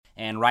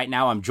And right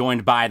now I'm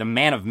joined by the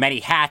man of many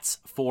hats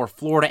for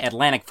Florida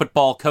Atlantic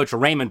football coach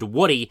Raymond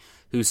Woodie,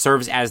 who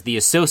serves as the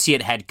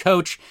associate head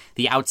coach,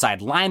 the outside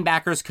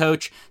linebackers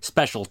coach,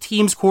 special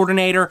teams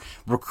coordinator,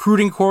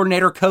 recruiting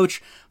coordinator coach.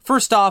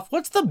 First off,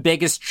 what's the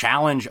biggest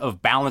challenge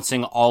of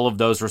balancing all of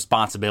those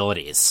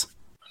responsibilities?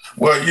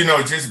 Well,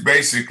 just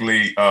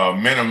basically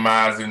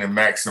minimizing and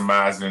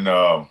maximizing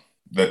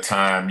the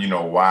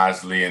time,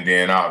 wisely, and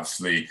then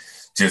obviously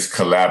just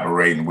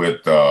collaborating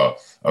with a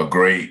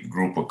great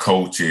group of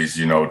coaches,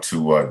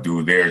 to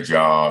do their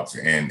jobs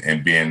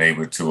and being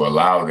able to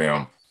allow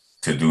them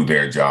to do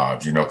their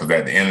jobs, because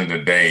at the end of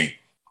the day,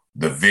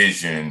 the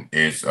vision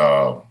is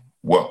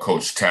what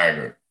Coach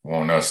Taggart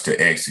wants us to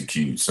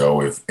execute.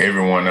 So if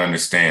everyone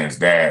understands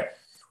that,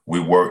 we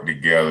work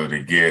together to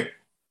get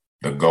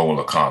the goal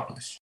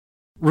accomplished.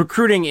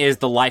 Recruiting is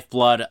the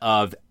lifeblood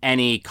of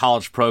any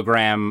college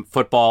program,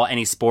 football,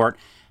 any sport.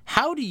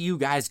 How do you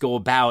guys go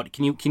about?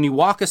 Can you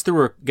walk us through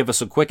or give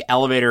us a quick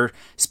elevator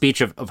speech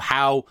of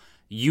how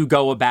you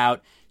go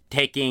about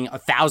taking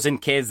 1,000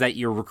 kids that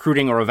you're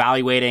recruiting or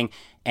evaluating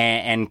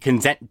and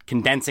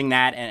condensing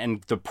that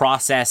and the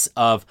process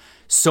of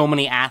so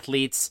many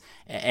athletes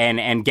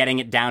and getting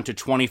it down to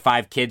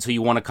 25 kids who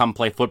you want to come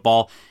play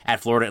football at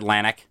Florida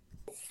Atlantic?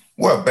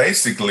 Well,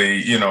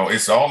 basically,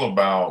 it's all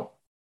about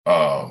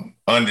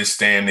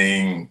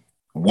understanding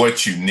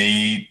what you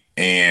need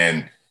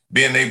and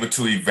being able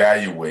to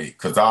evaluate,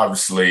 because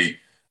obviously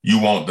you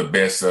want the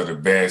best of the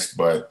best,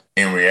 but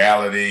in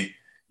reality,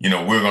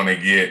 we're going to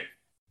get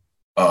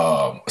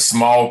a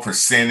small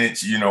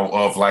percentage,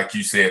 of, like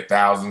you said,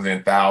 thousands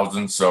and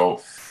thousands.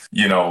 So,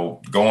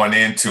 going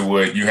into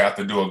it, you have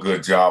to do a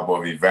good job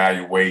of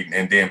evaluating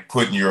and then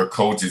putting your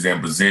coaches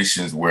in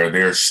positions where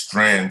their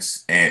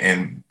strengths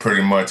and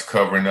pretty much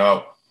covering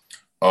up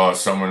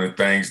some of the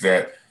things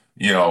that,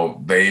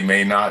 they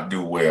may not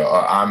do well,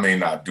 or I may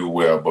not do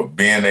well, but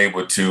being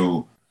able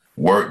to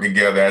work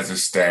together as a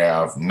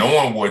staff,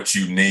 knowing what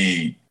you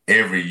need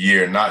every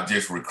year, not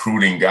just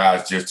recruiting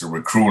guys just to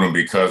recruit them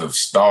because of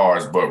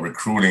stars, but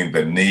recruiting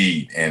the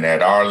need. And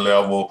at our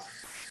level,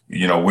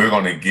 we're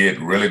going to get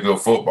really good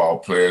football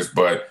players,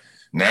 but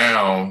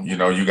now,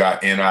 you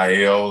got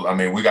NIL. I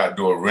mean, we got to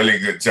do a really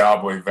good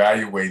job of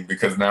evaluating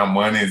because now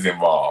money is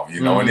involved,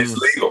 and it's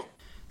legal.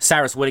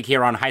 Cyrus Woodie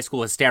here on High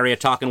School Hysteria,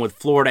 talking with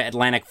Florida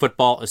Atlantic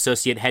football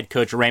associate head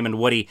coach Raymond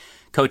Woodie.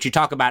 Coach, you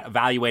talk about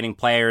evaluating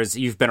players.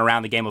 You've been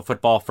around the game of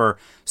football for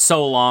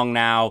so long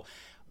now.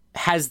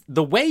 Has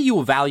the way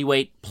you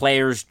evaluate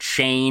players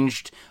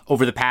changed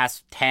over the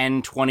past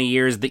 10, 20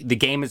 years? The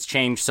game has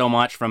changed so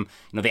much from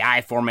the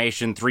I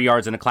formation, 3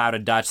 yards in a cloud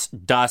of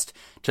dust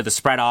to the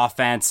spread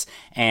offense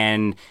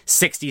and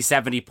 60,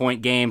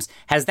 70-point games.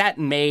 Has that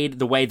made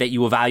the way that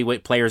you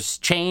evaluate players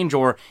change,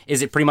 or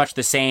is it pretty much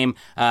the same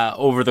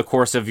over the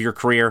course of your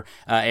career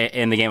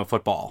in the game of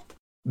football?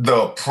 The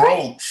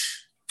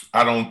approach,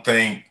 I don't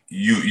think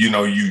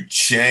you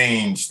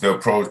change the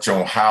approach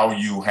on how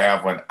you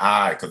have an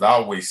eye, because I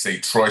always say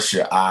trust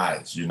your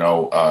eyes.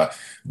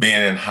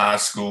 Being in high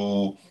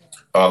school,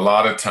 a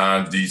lot of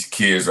times these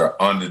kids are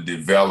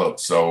underdeveloped,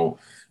 so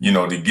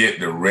to get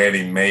the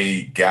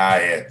ready-made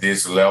guy at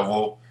this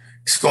level,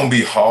 it's going to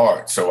be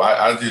hard. So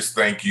I just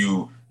think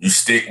you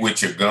stick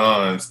with your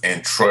guns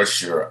and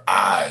trust your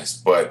eyes.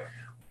 But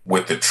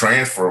with the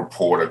transfer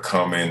portal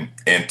coming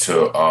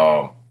into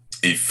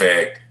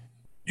effect,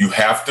 you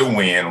have to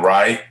win,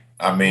 right?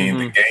 I mean,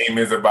 The game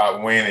is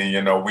about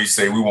winning. We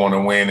say we want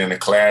to win in the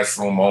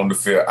classroom, on the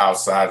field,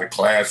 outside the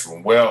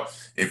classroom. Well,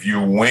 if you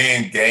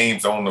win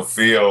games on the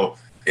field,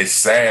 it's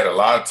sad. A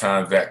lot of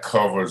times that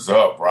covers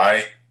up,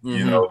 right?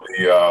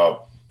 The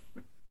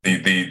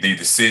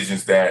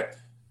decisions that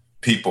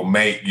people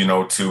make,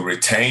 to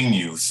retain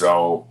you.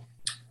 So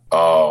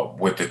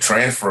with the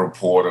transfer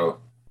portal,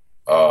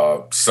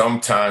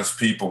 sometimes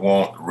people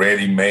want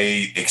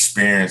ready-made,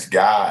 experienced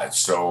guys.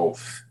 So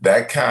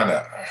that kind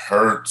of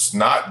hurts,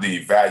 not the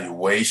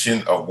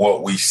evaluation of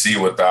what we see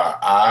with our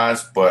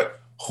eyes, but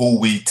who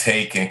we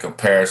take in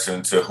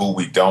comparison to who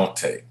we don't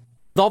take.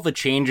 With all the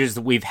changes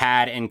that we've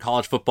had in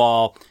college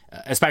football,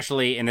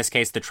 especially in this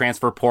case, the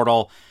transfer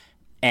portal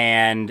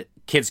and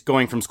kids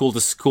going from school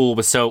to school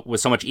with so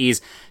much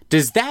ease,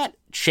 does that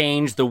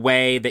change the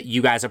way that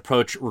you guys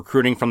approach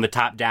recruiting from the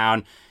top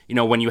down?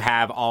 When you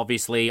have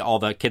obviously all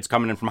the kids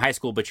coming in from high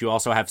school, but you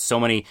also have so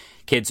many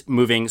kids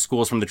moving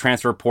schools from the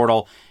transfer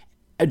portal.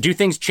 Do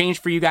things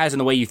change for you guys in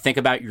the way you think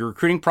about your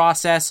recruiting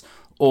process,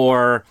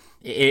 or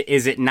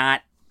is it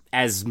not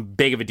as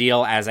big of a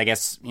deal as, I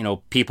guess,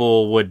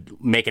 people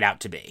would make it out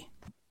to be?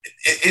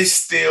 It's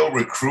still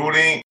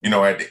recruiting.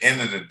 At the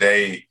end of the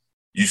day,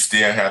 you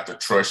still have to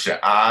trust your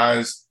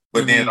eyes,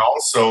 but then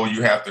also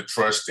you have to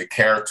trust the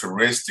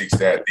characteristics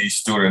that these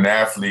student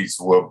athletes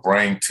will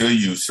bring to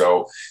you.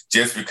 So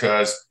just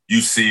because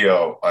you see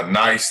a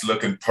nice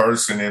looking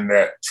person in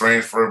that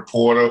transfer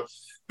portal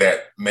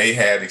that may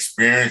have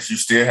experience, you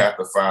still have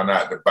to find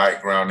out the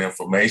background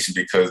information,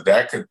 because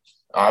that could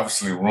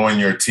obviously ruin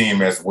your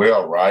team as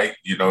well, right?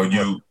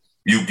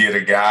 you get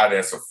a guy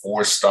that's a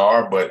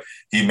 4-star, but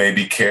he may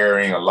be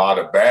carrying a lot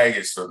of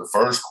baggage. So the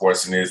first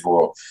question is,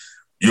 well,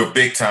 you're a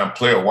big time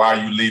player. Why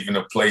are you leaving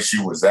the place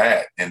you was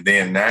at? And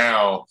then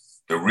now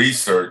the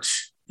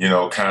research,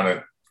 kind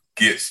of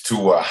gets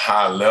to a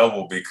high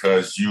level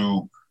because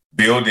you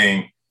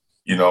building,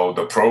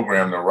 the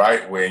program the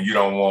right way, and you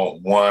don't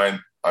want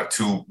one or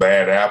two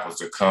bad apples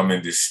to come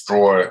and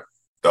destroy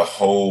the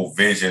whole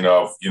vision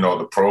of,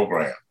 the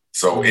program.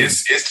 So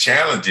it's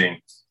challenging.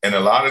 And a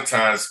lot of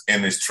times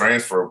in this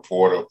transfer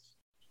portal,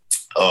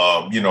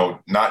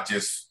 not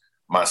just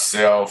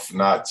myself,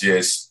 not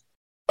just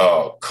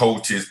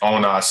coaches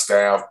on our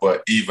staff,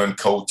 but even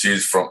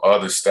coaches from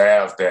other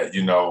staff that,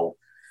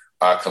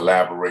 I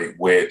collaborate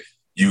with.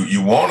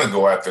 You want to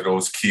go after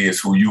those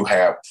kids who you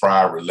have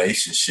prior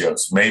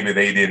relationships. Maybe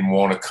they didn't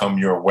want to come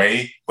your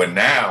way, but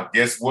now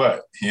guess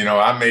what?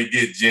 I may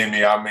get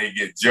Jimmy, I may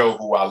get Joe,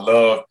 who I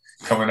love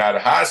coming out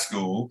of high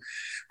school,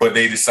 but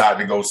they decide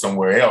to go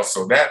somewhere else.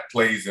 So that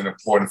plays an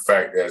important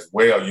factor as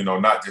well,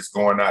 not just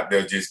going out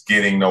there, just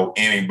getting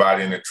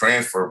anybody in the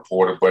transfer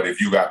portal, but if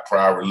you got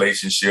prior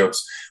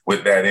relationships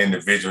with that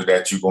individual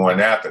that you're going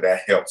after,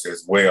 that helps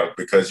as well.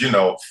 Because,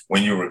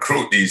 when you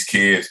recruit these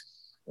kids,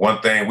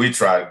 one thing we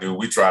try to do,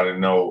 we try to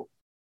know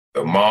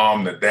the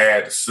mom, the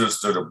dad, the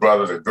sister, the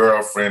brother, the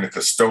girlfriend, the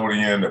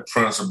custodian, the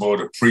principal,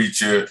 the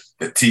preacher,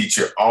 the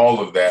teacher, all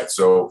of that.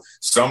 So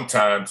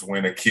sometimes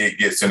when a kid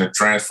gets in the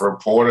transfer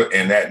portal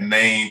and that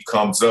name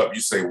comes up,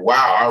 you say,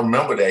 wow, I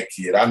remember that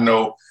kid. I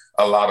know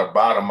a lot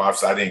about him.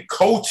 I didn't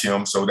coach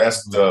him. So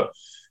that's the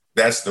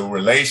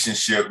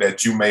relationship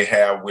that you may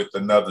have with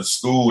another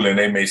school. And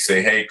they may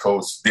say, hey,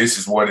 coach, this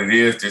is what it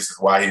is. This is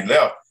why he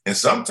left. And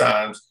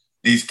sometimes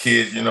these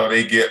kids,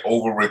 they get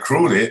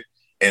over-recruited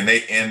and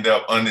they end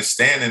up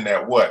understanding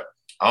that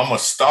I'm a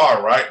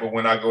star, right? But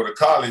when I go to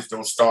college,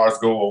 those stars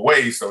go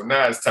away. So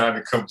now it's time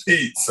to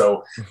compete.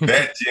 So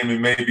that Jimmy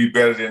may be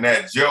better than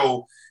that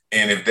Joe.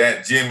 And if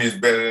that Jimmy is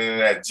better than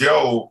that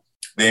Joe,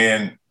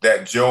 then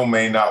that Joe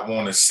may not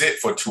want to sit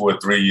for 2 or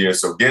 3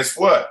 years. So guess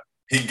what?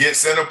 He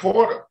gets in a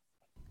portal.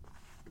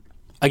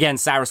 Again,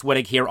 Cyrus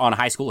Woodie here on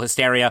High School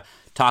Hysteria,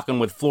 talking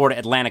with Florida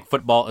Atlantic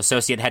football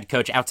associate head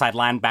coach, outside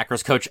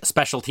linebackers coach,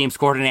 special teams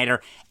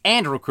coordinator,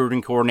 and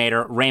recruiting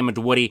coordinator, Raymond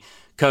Woodie.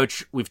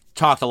 Coach, we've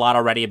talked a lot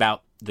already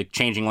about the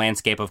changing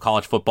landscape of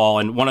college football,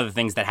 and one of the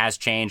things that has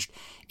changed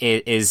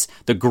is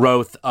the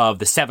growth of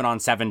the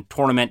 7-on-7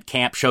 tournament,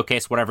 camp,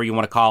 showcase, whatever you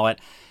want to call it.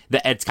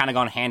 It's kind of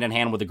gone hand in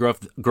hand with the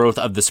growth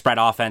of the spread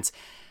offense.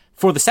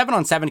 For the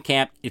 7-on-7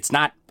 camp, it's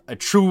not a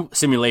true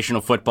simulation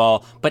of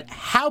football, but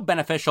how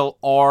beneficial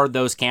are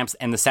those camps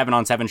and the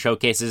 7-on-7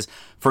 showcases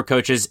for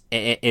coaches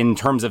in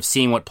terms of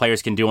seeing what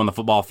players can do on the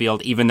football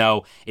field, even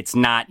though it's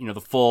not,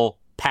 the full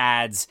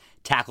pads,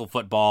 tackle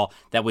football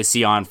that we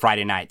see on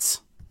Friday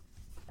nights?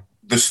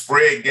 The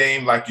spread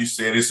game, like you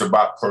said, it's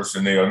about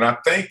personnel. And I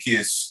think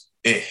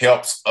it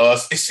helps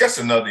us. It's just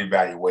another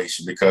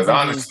evaluation because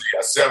honestly,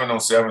 a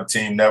 7-on-7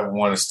 team never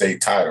won a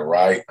state title,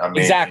 right? I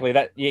mean, exactly.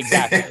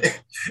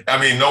 I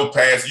mean, no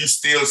pass. You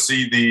still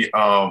see the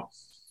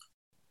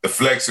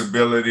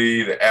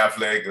flexibility, the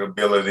athletic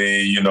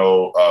ability,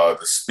 the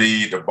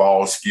speed, the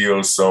ball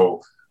skills.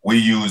 So we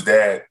use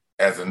that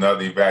as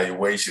another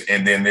evaluation.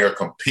 And then they're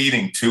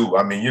competing too.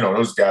 I mean,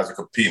 those guys are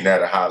competing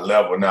at a high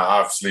level. Now,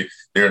 obviously,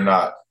 they're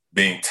not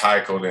being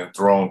tackled and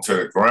thrown to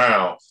the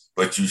ground,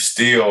 but you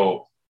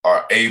still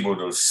are able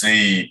to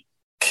see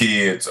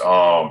kids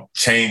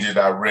change of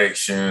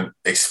direction,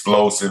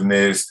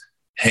 explosiveness,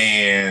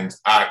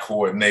 hands, eye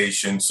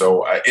coordination.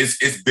 So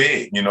it's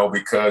big,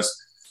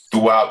 because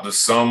throughout the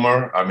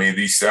summer, I mean,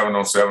 these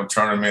 7-on-7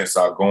 tournaments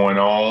are going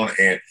on,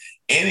 and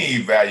any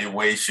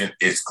evaluation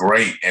is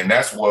great. And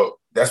that's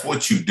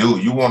what you do.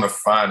 You want to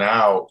find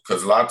out,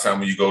 because a lot of times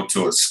when you go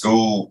to a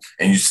school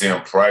and you see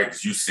them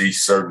practice, you see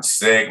certain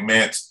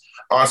segments,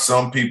 or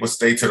some people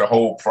stay to the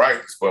whole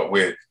practice. But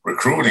with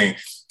recruiting,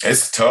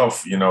 it's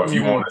tough, if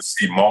you want to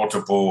see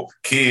multiple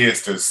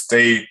kids to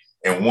stay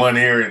in one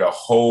area the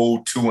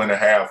whole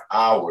 2.5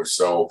 hours.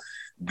 So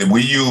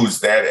we use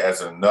that as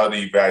another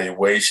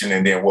evaluation.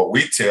 And then what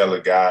we tell the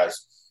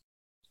guys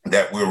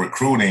that we're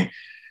recruiting,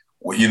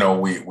 we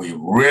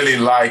really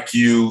like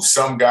you.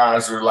 Some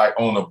guys are like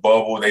on the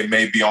bubble. They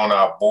may be on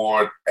our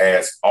board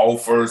as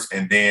offers,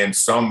 and then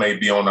some may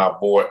be on our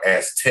board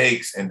as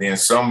takes, and then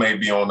some may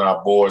be on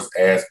our boards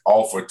as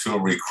offer to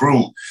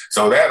recruit.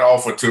 So that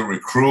offer to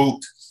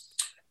recruit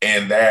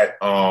and that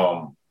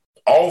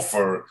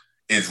offer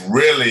is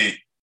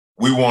really,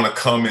 we want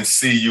to come and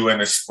see you in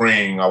the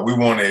spring, or we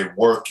want to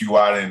work you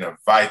out and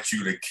invite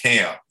you to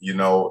camp,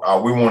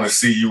 or we want to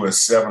see you in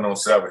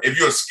 7-on-7. If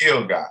you're a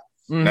skill guy.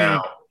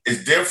 Now,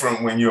 it's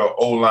different when you're an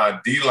O-line,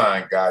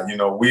 D-line guy.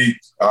 We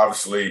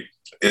obviously,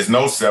 there's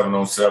no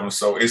 7-on-7,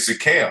 so it's a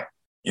camp.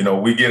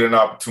 We get an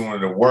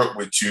opportunity to work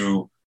with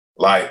you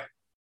like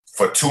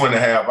for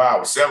 2.5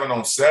 hours.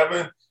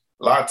 7-on-7,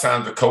 a lot of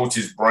times the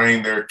coaches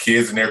bring their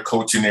kids and they're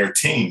coaching their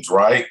teams,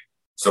 right?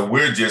 So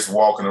we're just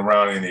walking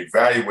around and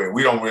evaluating.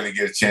 We don't really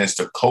get a chance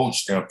to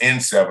coach them in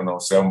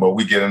 7-on-7, but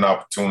we get an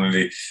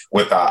opportunity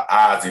with our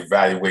eyes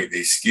evaluate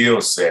their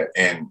skill set.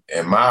 And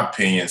in my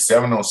opinion,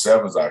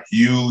 7-on-7s are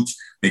huge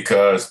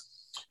because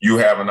you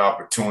have an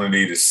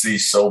opportunity to see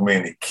so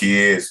many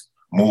kids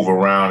move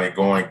around and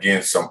go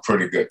against some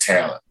pretty good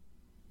talent.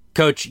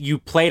 Coach, you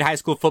played high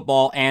school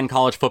football and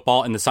college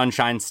football in the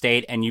Sunshine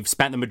State, and you've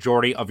spent the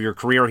majority of your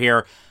career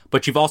here,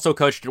 but you've also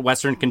coached at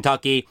Western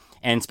Kentucky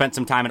and spent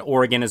some time in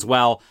Oregon as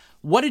well.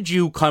 What did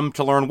you come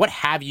to learn? What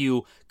have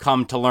you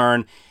come to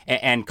learn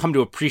and come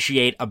to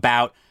appreciate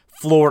about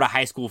Florida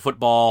high school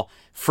football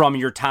from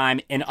your time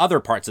in other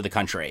parts of the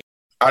country?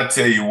 I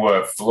tell you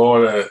what,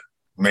 Florida,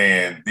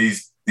 man,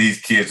 these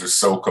kids are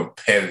so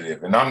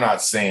competitive. And I'm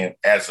not saying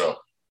as a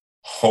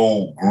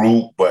whole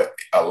group, but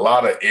a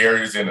lot of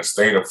areas in the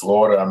state of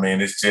Florida, I mean,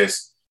 it's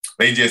just,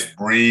 they just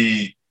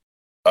breed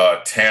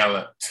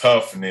talent,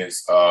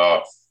 toughness,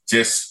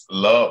 just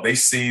love. They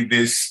see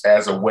this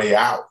as a way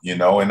out, you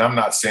know, and I'm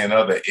not saying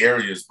other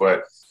areas,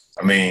 but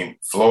I mean,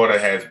 Florida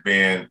has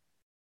been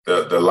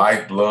the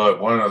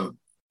lifeblood, one of the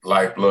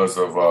lifebloods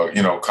of,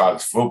 you know,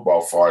 college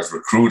football as far as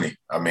recruiting.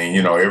 I mean,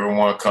 you know,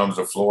 everyone comes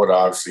to Florida,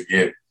 obviously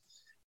get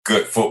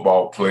good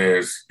football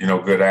players, you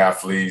know, good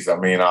athletes. I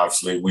mean,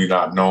 obviously we're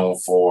not known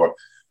for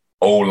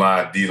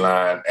O-line,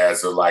 D-line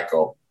as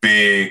a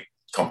big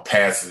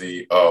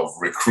capacity of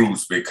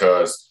recruits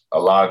because a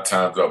lot of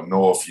times up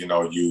north, you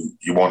know, you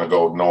want to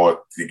go north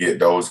to get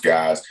those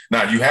guys.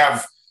 Now you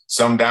have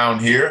some down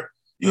here.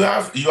 You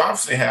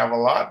obviously have a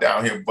lot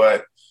down here,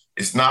 but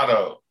it's not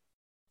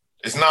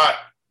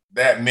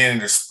that many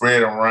to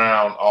spread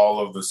around all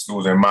of the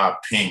schools, in my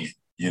opinion,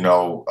 you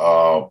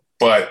know.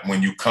 But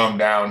when you come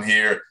down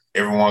here,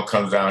 everyone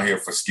comes down here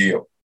for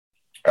skill.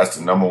 That's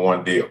the number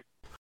one deal.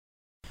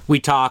 We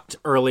talked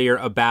earlier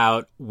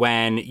about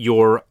when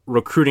you're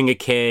recruiting a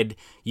kid,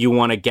 you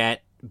want to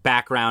get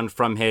background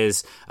from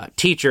his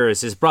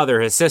teachers, his brother,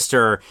 his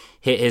sister,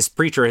 his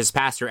preacher, his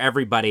pastor,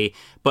 everybody.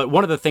 But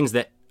one of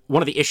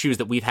the issues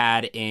that we've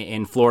had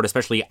in Florida,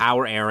 especially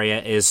our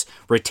area, is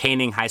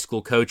retaining high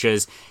school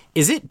coaches.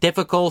 Is it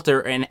difficult,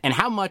 and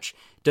how much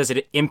does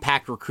it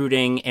impact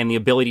recruiting and the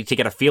ability to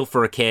get a feel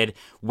for a kid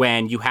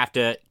when you have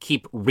to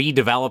keep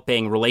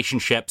redeveloping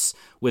relationships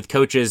with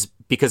coaches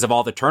because of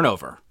all the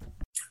turnover?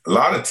 A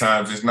lot of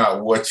times it's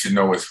not what you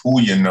know, it's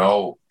who you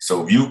know.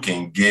 So if you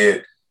can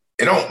get,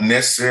 it don't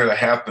necessarily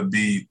have to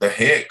be the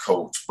head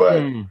coach,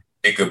 but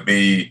it could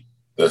be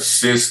the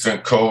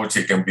assistant coach,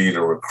 it can be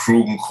the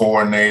recruiting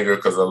coordinator,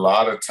 because a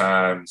lot of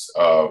times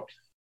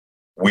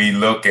we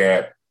look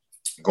at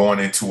going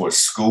into a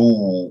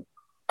school,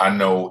 I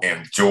know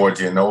in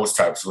Georgia and those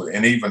types of,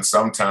 and even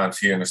sometimes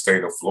here in the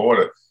state of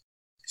Florida,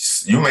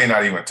 you may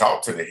not even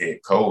talk to the head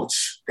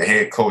coach. The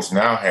head coach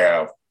now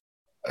have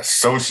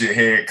associate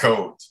head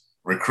coach,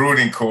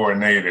 recruiting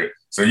coordinator.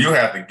 So you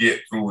have to get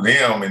through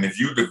them. And if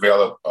you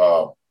develop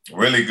a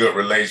really good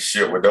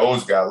relationship with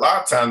those guys, a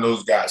lot of times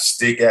those guys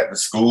stick at the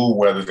school,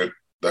 whether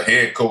the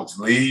head coach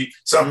leave.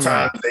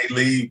 Sometimes they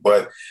leave,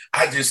 but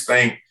I just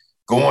think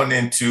going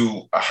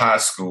into a high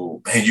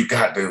school, man, you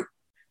got to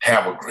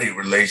have a great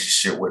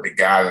relationship with the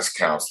guidance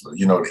counselor,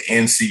 you know, the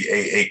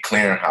NCAA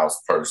clearinghouse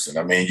person.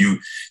 I mean,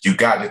 you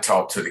got to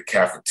talk to the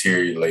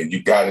cafeteria lady.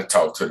 You got to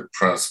talk to the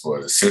principal,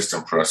 the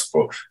assistant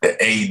principal, the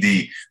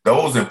AD,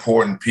 those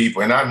important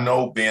people. And I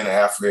know being an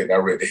athlete, I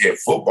read the head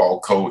football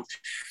coach,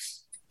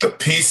 the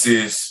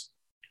pieces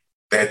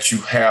that you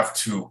have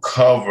to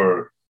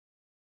cover,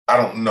 I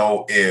don't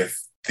know if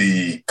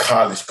the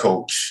college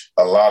coach,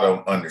 a lot of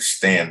them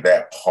understand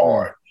that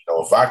part. You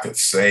know, if I could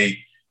say,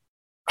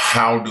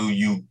 how do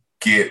you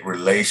get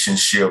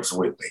relationships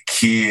with the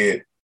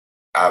kid?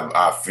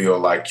 I feel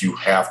like you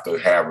have to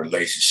have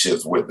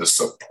relationships with the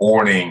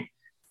supporting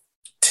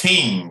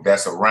team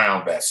that's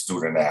around that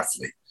student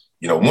athlete.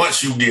 You know,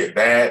 once you get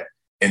that,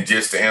 and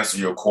just to answer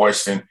your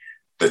question,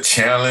 the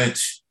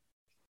challenge,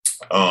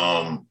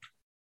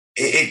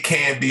 it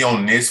can be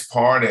on this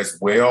part as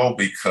well,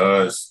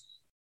 because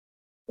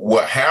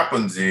what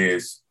happens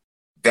is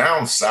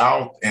down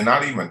south, and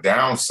not even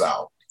down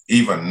south,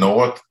 even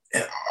north,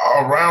 and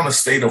all around the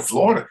state of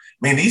Florida,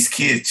 man, these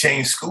kids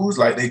change schools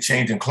like they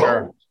changing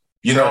clothes,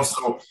 you know,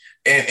 so,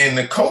 and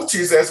the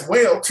coaches as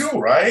well too,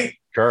 right?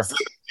 Sure. So,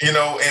 you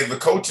know, and the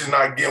coaches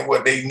not getting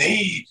what they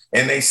need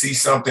and they see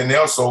something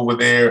else over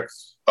there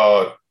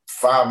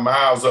 5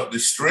 miles up the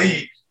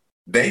street,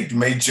 they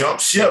may jump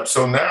ship.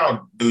 So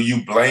now do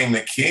you blame the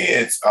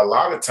kids? A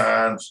lot of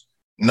times,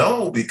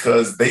 no,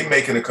 because they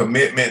making a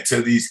commitment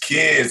to these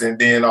kids and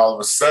then all of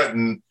a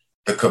sudden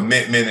the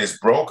commitment is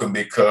broken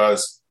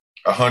because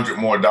 $100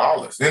 more.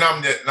 And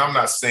I'm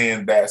not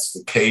saying that's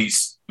the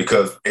case,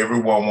 because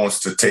everyone wants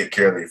to take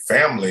care of their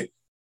family.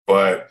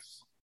 But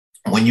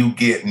when you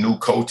get new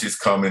coaches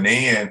coming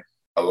in,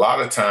 a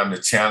lot of time the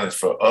challenge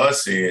for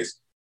us is,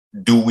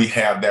 do we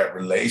have that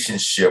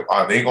relationship?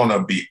 Are they going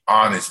to be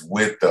honest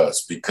with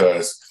us?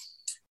 Because,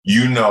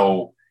 you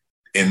know,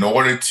 in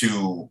order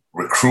to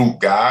recruit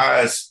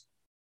guys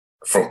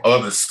from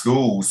other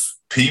schools,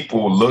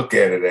 people look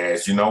at it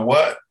as, you know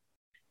what?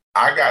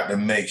 I got to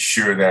make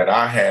sure that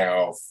I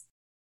have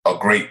a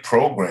great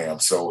program.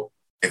 So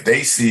if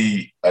they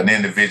see an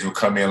individual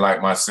come in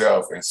like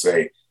myself and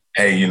say,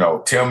 hey,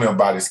 tell me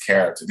about his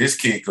character. This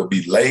kid could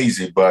be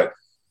lazy, but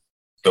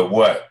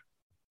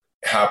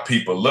how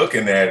people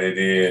looking at it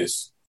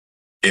is,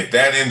 if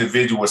that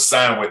individual was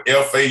signed with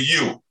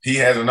FAU, he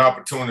has an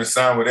opportunity to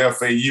sign with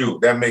FAU.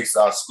 That makes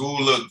our school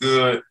look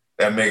good.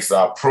 That makes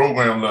our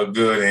program look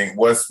good. And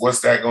what's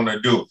that going to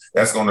do?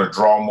 That's going to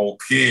draw more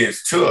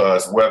kids to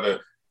us, whether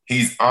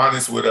he's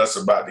honest with us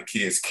about the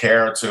kid's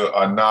character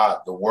or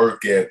not, the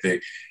work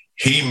ethic.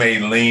 He may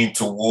lean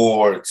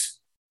towards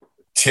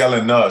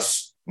telling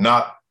us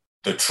not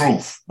the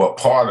truth, but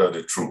part of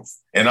the truth.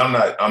 And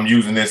I'm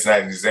using this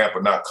as an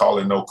example, not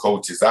calling no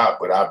coaches out,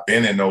 but I've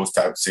been in those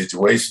type of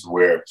situations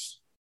where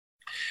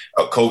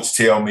a coach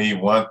tell me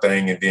one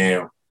thing and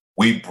then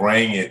we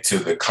bring it to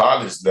the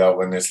college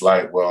level and it's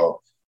like,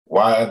 well,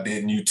 why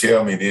didn't you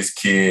tell me this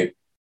kid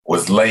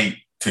was late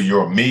to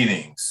your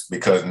meetings?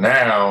 Because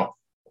now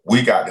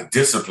we got to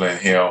discipline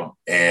him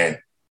and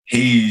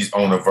he's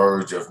on the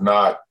verge of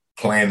not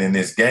playing in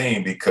this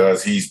game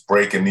because he's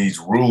breaking these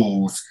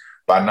rules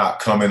by not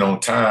coming on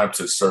time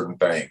to certain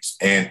things.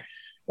 And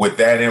with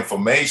that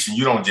information,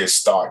 you don't just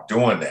start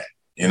doing that,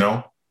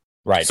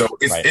 Right. So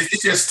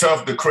it's just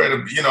tough to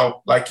credit,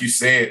 like you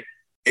said,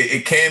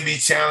 it can be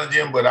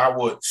challenging, but I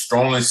would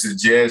strongly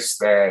suggest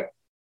that,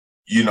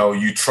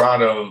 you try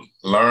to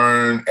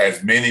learn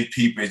as many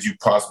people as you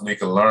possibly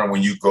can learn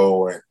when you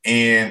go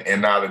in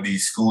and out of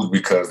these schools,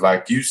 because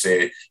like you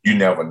said, you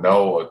never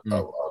know,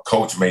 a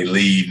coach may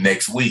leave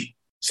next week.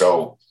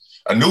 So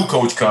a new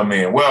coach come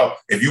in. Well,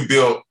 if you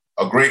build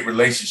a great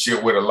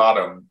relationship with a lot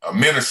of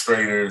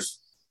administrators,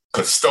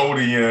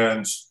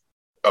 custodians,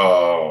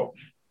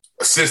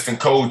 assistant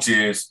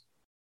coaches,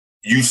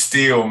 you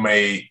still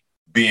may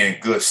be in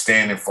good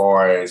standing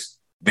far as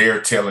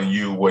they're telling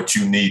you what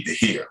you need to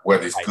hear,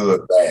 whether it's good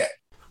or bad.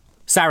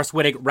 Cyrus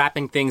Wittig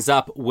wrapping things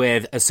up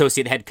with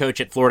associate head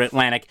coach at Florida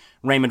Atlantic,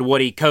 Raymond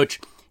Woodie. Coach,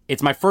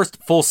 it's my first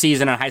full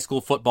season in high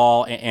school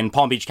football in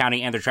Palm Beach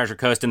County and the Treasure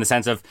Coast, in the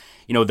sense of,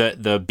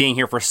 the being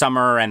here for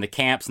summer and the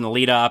camps and the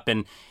lead up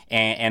and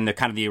the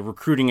kind of the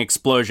recruiting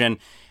explosion.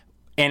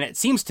 And it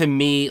seems to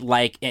me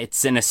like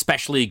it's an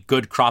especially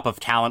good crop of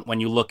talent when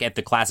you look at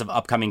the class of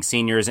upcoming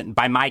seniors. And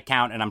by my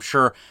count, and I'm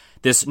sure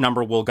this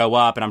number will go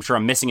up, and I'm sure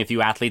I'm missing a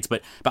few athletes,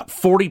 but about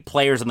 40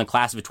 players in the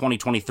class of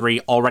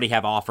 2023 already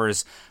have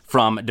offers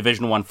from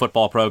Division I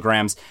football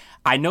programs.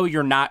 I know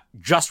you're not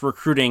just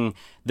recruiting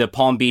the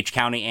Palm Beach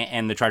County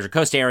and the Treasure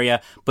Coast area,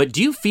 but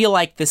do you feel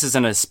like this is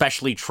an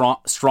especially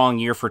strong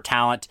year for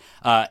talent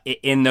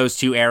in those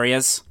two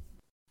areas?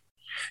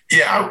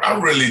 Yeah, I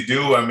really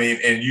do. I mean,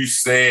 and you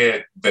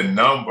said the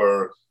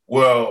number.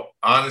 Well,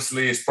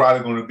 honestly, it's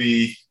probably going to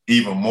be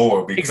even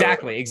more. Because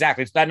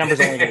Exactly. That number's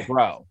only going to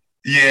grow.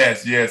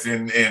 Yes.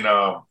 And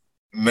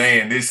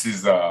man, this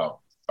is a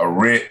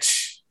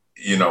rich,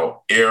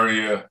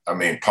 area. I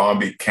mean, Palm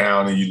Beach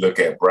County, you look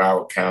at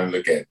Broward County,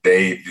 look at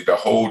Dade, the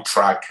whole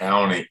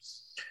Tri-County.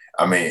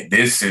 I mean,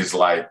 this is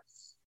like,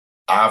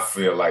 I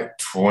feel like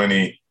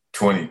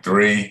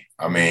 2023,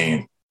 I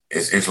mean,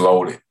 it's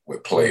loaded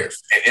with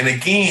players. And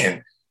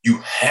again, you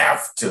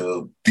have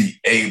to be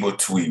able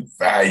to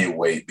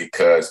evaluate,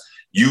 because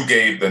you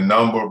gave the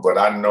number, but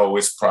I know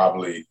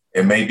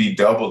it may be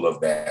double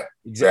of that.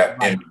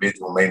 Exactly. That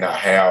individual may not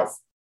have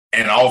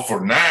an offer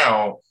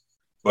now,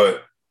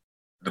 but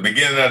the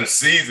beginning of the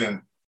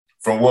season,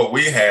 from what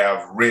we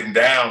have written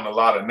down, a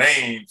lot of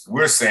names,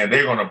 we're saying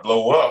they're going to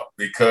blow up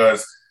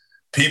because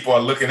people are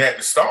looking at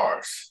the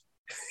stars.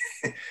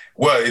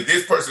 Well, if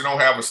this person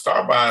don't have a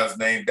star by his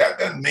name, that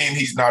doesn't mean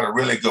he's not a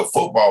really good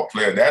football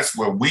player. That's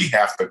where we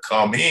have to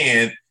come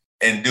in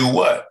and do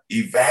what?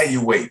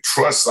 Evaluate,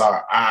 trust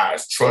our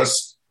eyes,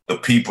 trust the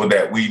people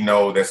that we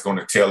know that's going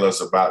to tell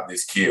us about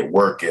this kid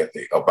work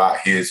ethic, about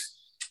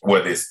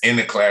whether it's in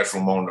the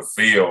classroom, on the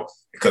field,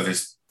 because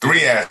it's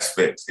three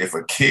aspects. If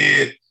a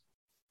kid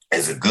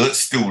is a good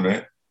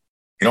student,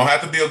 he don't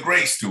have to be a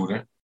great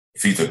student.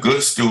 If he's a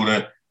good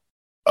student,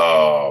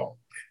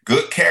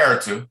 good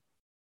character,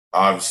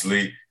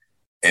 obviously,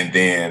 and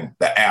then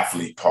the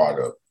athlete part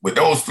of it. With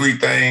those three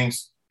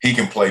things, he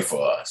can play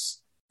for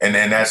us. And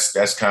then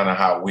that's kind of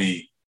how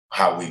we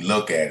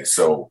look at it.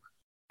 So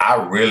I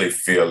really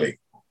feel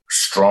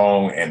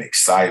strong and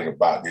excited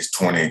about this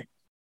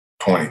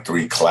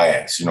 2023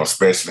 class,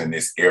 especially in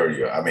this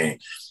area. I mean,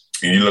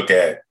 when you look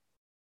at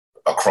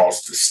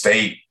across the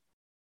state,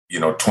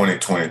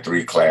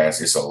 2023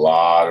 class, it's a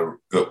lot of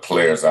good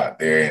players out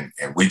there.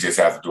 And we just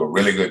have to do a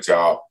really good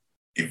job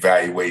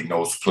evaluating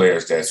those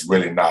players that's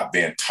really not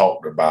being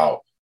talked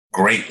about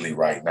greatly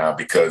right now,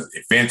 because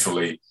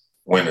eventually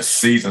when the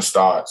season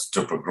starts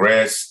to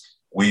progress,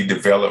 we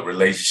develop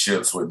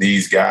relationships with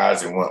these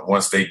guys. And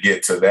once they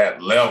get to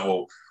that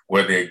level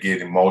where they're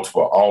getting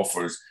multiple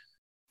offers,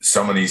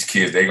 some of these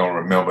kids, they're going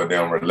to remember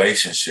them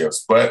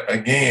relationships. But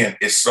again,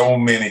 it's so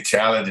many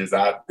challenges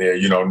out there.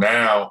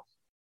 now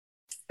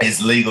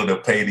it's legal to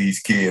pay these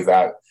kids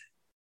out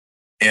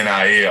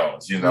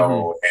NILs,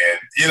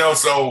 and,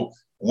 so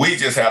we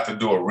just have to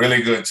do a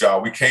really good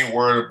job. We can't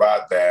worry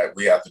about that.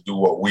 We have to do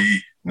what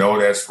we know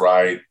that's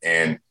right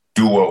and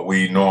do what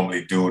we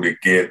normally do to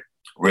get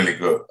really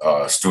good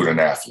student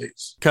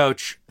athletes.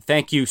 Coach,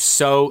 thank you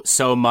so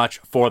much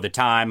for the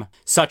time.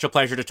 Such a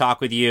pleasure to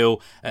talk with you.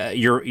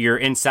 Your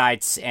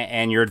insights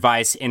and your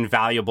advice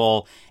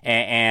invaluable,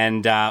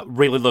 and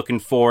really looking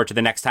forward to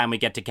the next time we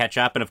get to catch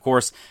up. And of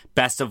course,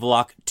 best of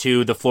luck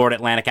to the Florida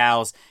Atlantic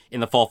Owls in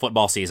the fall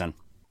football season.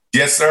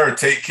 Yes, sir.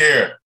 Take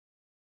care.